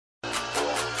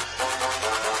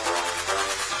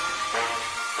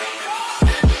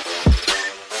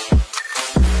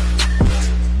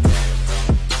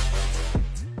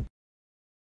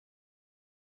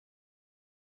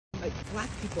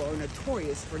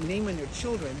notorious for naming their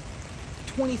children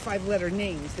 25-letter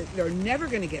names that they're never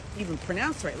going to get even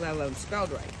pronounced right, let alone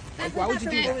spelled right. Like, why would you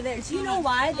do that? Over there. Do you know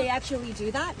why they actually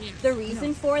do that? The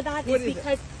reason for that is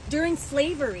because during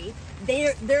slavery,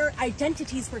 their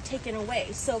identities were taken away.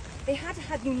 So they had to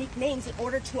have unique names in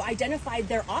order to identify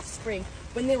their offspring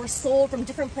when they were sold from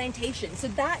different plantations. So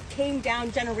that came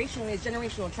down generationally as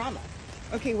generational trauma.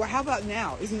 Okay, well, how about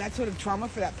now? Isn't that sort of trauma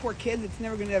for that poor kid that's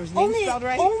never going to have his name spelled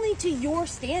right? Only to your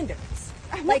standards.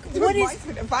 Like, what is...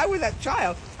 If I were that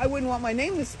child, I wouldn't want my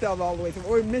name misspelled all the way through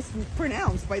or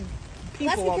mispronounced by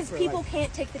people. That's because people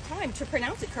can't take the time to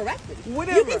pronounce it correctly.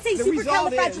 Whatever. You can say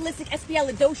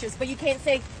supercalifragilisticexpialidocious, but you can't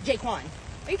say Jaquan.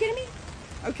 Are you kidding me?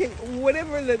 Okay,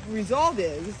 whatever the result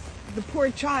is, the poor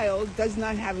child does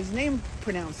not have his name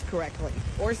pronounced correctly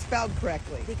or spelled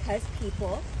correctly. Because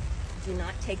people do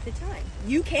not take the time.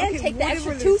 You can take the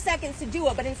extra 2 seconds to do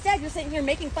it, but instead you're sitting here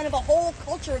making fun of a whole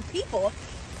culture of people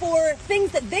for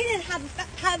things that they didn't have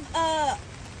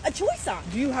a choice on.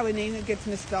 Do you have a name that gets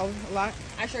misspelled a lot?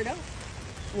 I sure don't.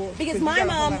 Well, because my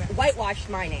mom whitewashed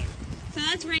my name. So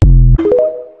that's right.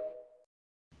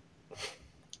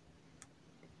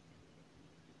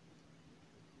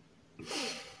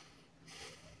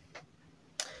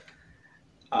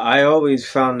 I always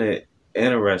found it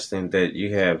interesting that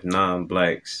you have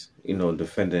non-blacks,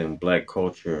 defending black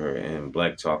culture and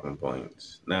black talking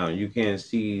points. Now, you can't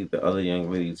see the other young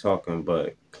lady talking,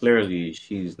 but clearly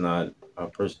she's not a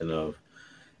person of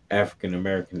African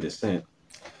American descent.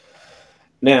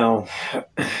 Now,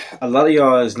 a lot of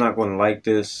y'all is not going to like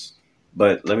this,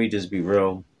 but let me just be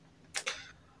real.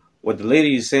 What the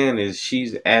lady is saying is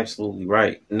she's absolutely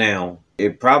right. Now,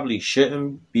 it probably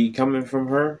shouldn't be coming from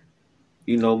her.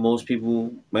 Most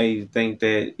people may think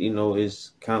that,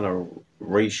 it's kind of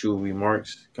racial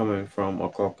remarks coming from a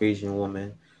Caucasian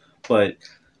woman. But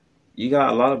you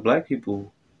got a lot of black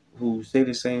people who say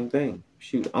the same thing.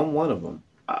 Shoot, I'm one of them.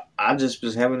 I just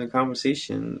was having a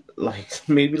conversation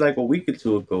maybe a week or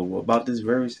two ago about this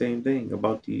very same thing,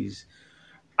 about these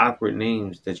awkward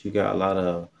names that you got a lot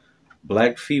of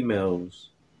black females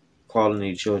calling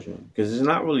their children. Because it's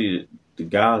not really the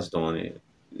guys doing it.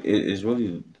 It's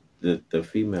really the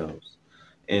females.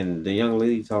 And the young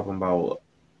lady talking about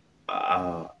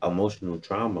emotional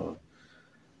trauma.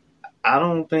 I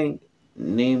don't think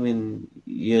naming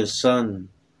your son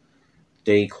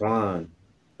Daquan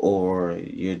or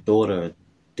your daughter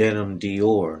Denim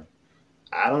Dior,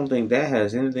 I don't think that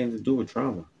has anything to do with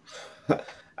trauma.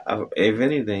 If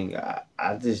anything,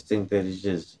 I just think that it's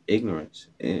just ignorance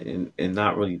and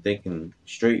not really thinking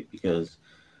straight. Because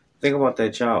think about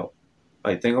that child.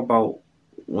 Think about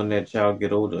when that child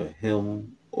get older,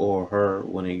 him or her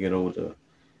when they get older,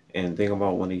 and think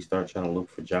about when they start trying to look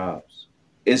for jobs.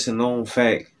 It's a known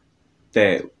fact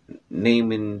that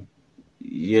naming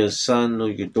your son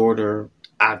or your daughter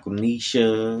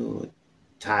Aquanisha,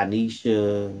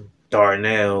 Tanisha,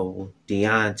 Darnell,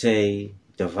 Deontay,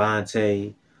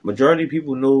 Devontae, majority of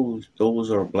people knows those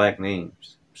are black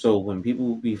names. So when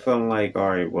people be feeling like, all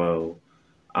right, well,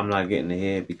 I'm not getting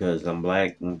ahead because I'm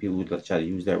black, when people try to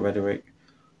use that rhetoric,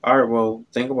 all right, well,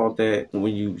 think about that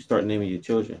when you start naming your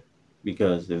children.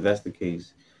 Because if that's the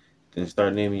case, then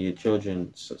start naming your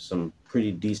children some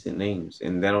pretty decent names.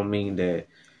 And that don't mean that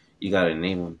you got to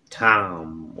name them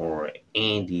Tom or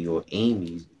Andy or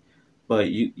Amy.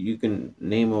 But you can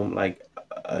name them like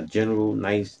a general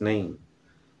nice name.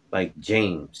 Like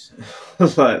James.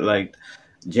 like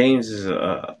James is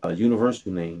a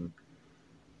universal name.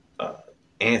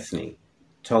 Anthony,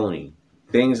 Tony,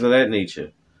 things of that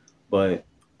nature. But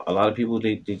a lot of people,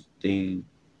 they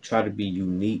try to be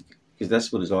unique, because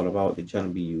that's what it's all about. They're trying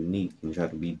to be unique and try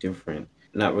to be different,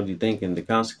 not really thinking the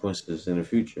consequences in the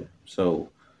future. So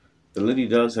the lady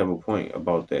does have a point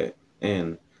about that.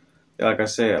 And like I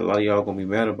said, a lot of y'all going to be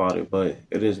mad about it, but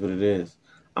it is what it is.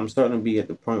 I'm starting to be at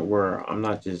the point where I'm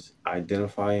not just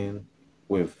identifying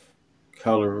with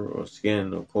color or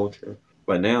skin or culture,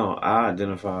 but now I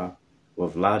identify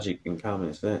with logic and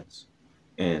common sense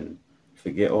and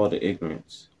forget all the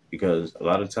ignorance. Because a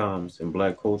lot of times in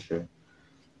black culture,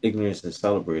 ignorance is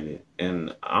celebrated,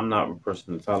 and I'm not a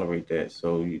person to tolerate that.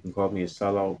 So you can call me a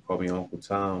sellout, call me Uncle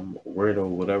Tom, weirdo,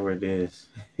 whatever it is.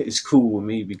 It's cool with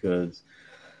me because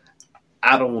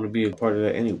I don't want to be a part of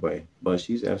that anyway. But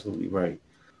she's absolutely right.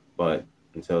 But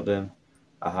until then,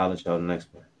 I'll holler at y'all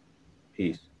next one.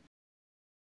 Peace.